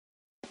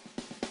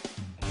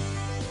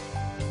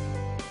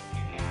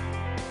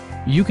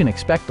You can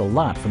expect a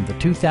lot from the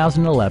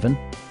 2011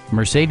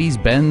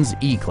 Mercedes-Benz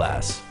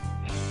E-Class.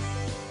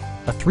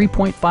 A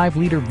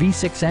 3.5-liter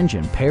V6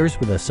 engine pairs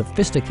with a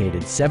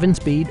sophisticated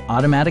 7-speed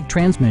automatic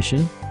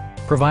transmission,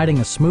 providing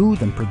a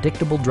smooth and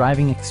predictable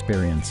driving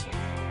experience.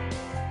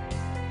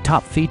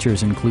 Top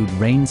features include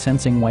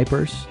rain-sensing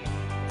wipers,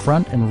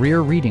 front and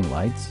rear reading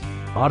lights,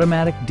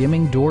 automatic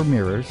dimming door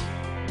mirrors,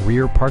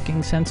 rear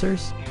parking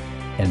sensors,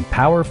 and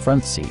power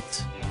front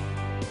seats.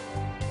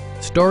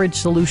 Storage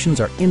solutions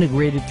are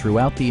integrated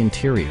throughout the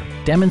interior,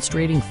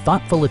 demonstrating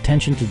thoughtful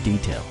attention to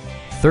detail.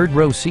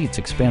 Third-row seats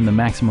expand the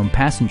maximum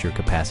passenger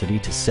capacity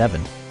to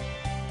 7.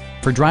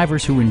 For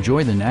drivers who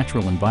enjoy the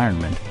natural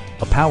environment,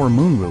 a power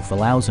moonroof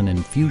allows an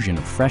infusion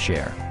of fresh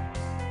air.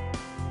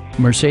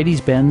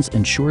 Mercedes-Benz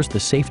ensures the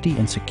safety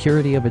and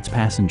security of its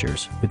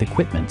passengers with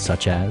equipment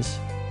such as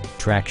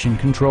traction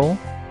control,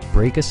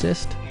 brake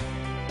assist,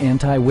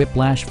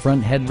 anti-whiplash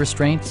front head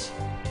restraints,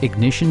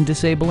 ignition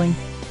disabling,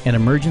 an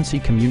emergency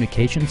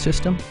communication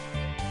system,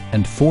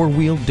 and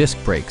 4-wheel disc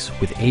brakes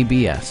with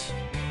ABS.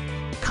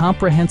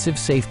 Comprehensive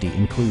safety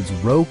includes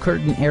row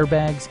curtain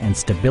airbags and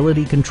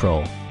stability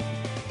control.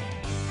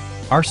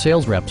 Our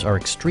sales reps are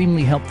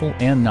extremely helpful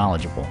and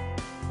knowledgeable.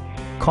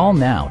 Call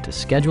now to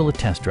schedule a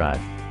test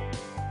drive.